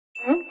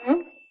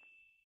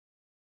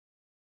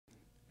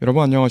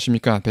여러분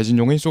안녕하십니까?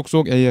 배진용의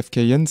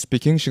쏙쏙afkn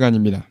스피킹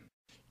시간입니다.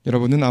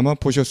 여러분은 아마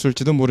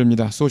보셨을지도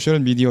모릅니다.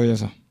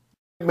 소셜미디어에서.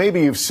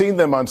 Maybe you've seen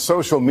them on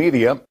social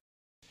media.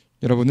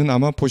 여러분은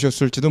아마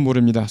보셨을지도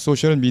모릅니다.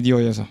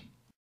 소셜미디어에서.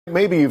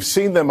 Maybe you've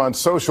seen them on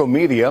social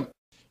media.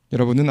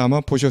 여러분은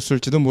아마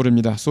보셨을지도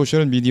모릅니다.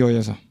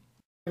 소셜미디어에서.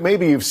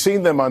 Maybe you've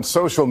seen them on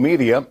social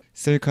media.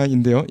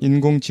 셀카인데요.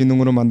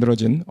 인공지능으로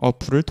만들어진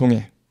어플을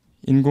통해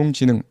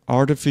인공지능,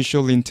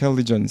 artificial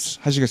intelligence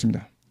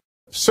하시겠습니다.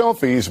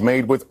 Selfies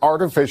made with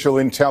artificial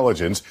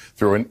intelligence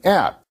through an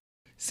app.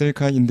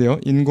 셀카인데요.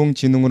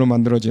 인공지능으로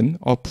만들어진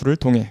어플을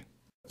통해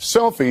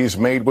Selfies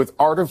made with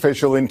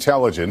artificial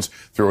intelligence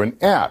through an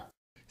app.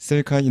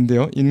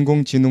 셀카인데요.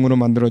 인공지능으로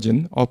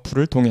만들어진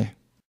어플을 통해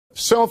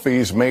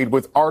Selfies made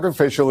with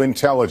artificial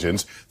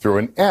intelligence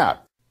through an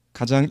app.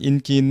 가장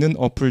인기 있는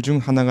어플 중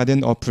하나가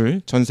된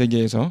어플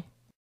전세계에서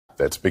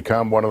That's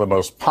become one of the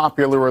most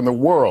popular in the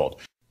world.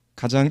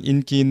 가장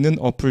인기 있는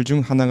어플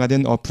중 하나가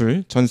된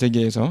어플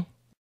전세계에서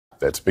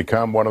That's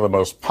become one of the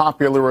most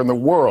popular in the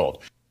world.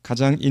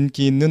 가장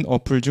인기 있는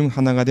어플 중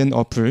하나가 된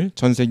어플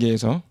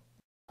전세계에서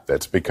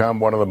That's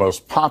become one of the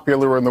most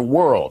popular in the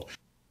world.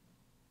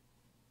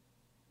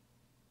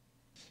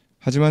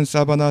 하지만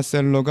사바나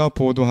셀러가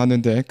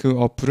보도하는데 그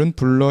어플은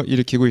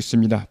불러일으키고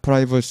있습니다.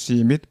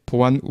 프라이버시 및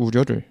보안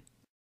우려를.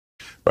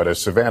 But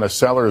as Savannah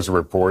Sellers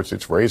reports,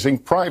 it's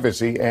raising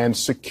privacy and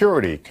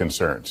security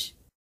concerns.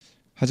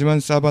 하지만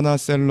사바나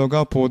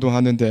셀러가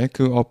보도하는데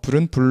그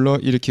어플은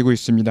불러일으키고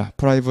있습니다.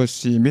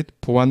 프라이버시 및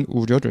보안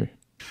우려를.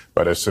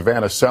 But as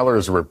Savannah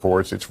Sellers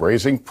reports, it's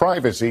raising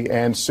privacy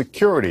and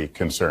security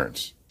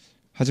concerns.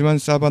 하지만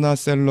사바나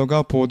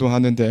셀러가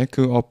보도하는데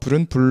그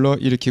어플은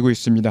불러일으키고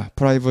있습니다.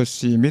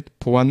 프라이버시 및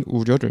보안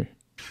우려를.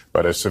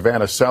 But as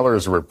Savannah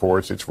Sellers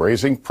reports, it's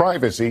raising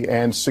privacy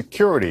and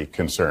security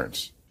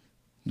concerns.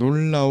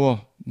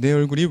 놀라워. 내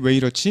얼굴이 왜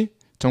이렇지?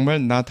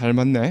 정말 나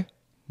닮았네.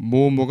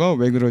 뭐뭐가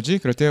왜 그러지?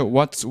 그럴 때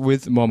what's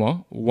with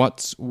뭐뭐,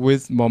 what's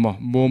with 뭐뭐,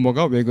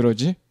 뭐뭐가 왜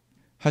그러지?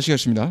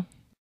 하시겠습니다.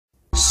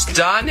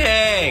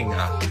 Stunning!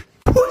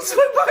 What's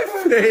with my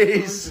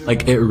face?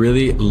 Like it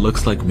really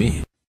looks like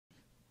me.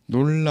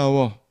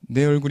 놀라워.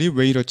 내 얼굴이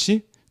왜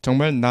이렇지?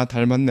 정말 나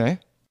닮았네.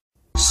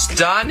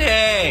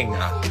 Stunning!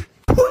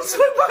 What's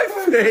with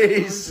my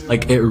face?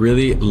 Like it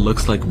really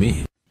looks like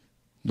me.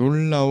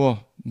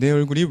 놀라워. 내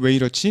얼굴이 왜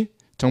이렇지?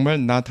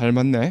 정말 나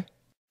닮았네.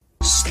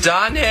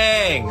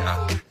 Stunning!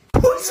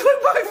 What's with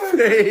my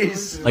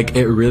face? Like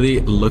it really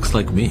looks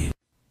like me.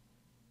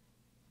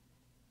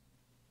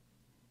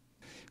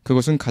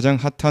 그것은 가장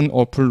핫한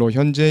어플로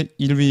현재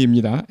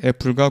 1위입니다.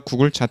 애플과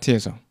구글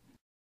차트에서.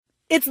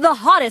 It's the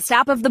hottest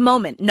app of the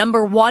moment,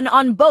 number one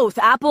on both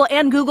Apple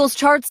and Google's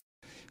charts.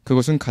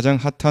 그것은 가장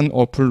핫한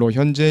어플로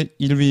현재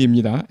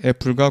 1위입니다.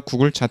 애플과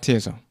구글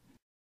차트에서.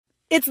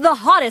 It's the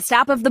hottest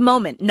app of the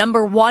moment,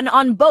 number one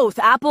on both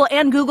Apple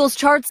and Google's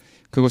charts.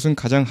 그것은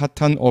가장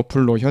핫한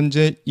어플로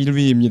현재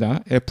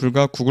 1위입니다.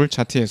 애플과 구글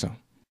차트에서.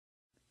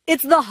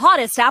 It's the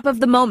hottest app of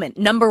the moment,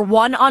 number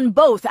one on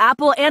both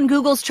Apple and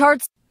Google's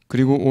charts.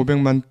 그리고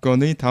 500만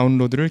건의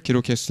다운로드를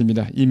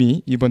기록했습니다.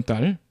 이미 이번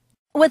달.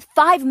 With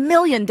 5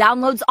 million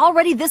downloads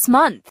already this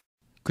month.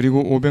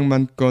 그리고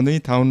 500만 건의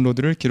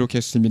다운로드를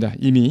기록했습니다.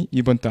 이미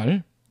이번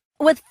달.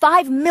 With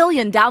 5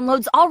 million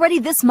downloads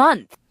already this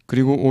month.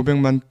 그리고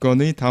 500만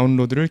건의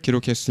다운로드를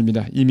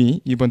기록했습니다.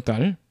 이미 이번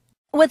달.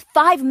 With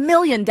 5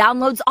 million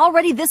downloads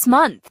already this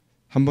month.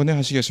 한 번에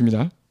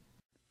하시겠습니다.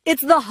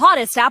 It's the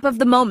hottest app of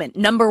the moment,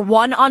 number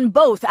one on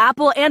both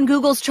Apple and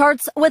Google's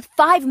charts with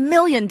 5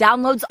 million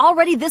downloads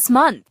already this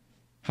month.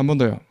 한 번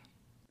더요.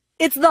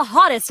 It's the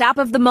hottest app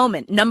of the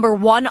moment, number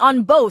one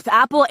on both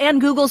Apple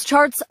and Google's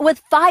charts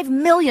with 5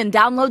 million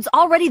downloads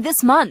already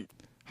this month.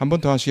 한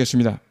번 더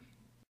하시겠습니다.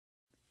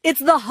 It's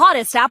the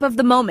hottest app of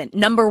the moment,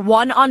 number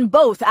one on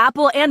both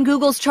Apple and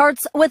Google's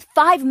charts with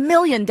 5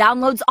 million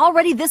downloads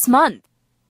already this month.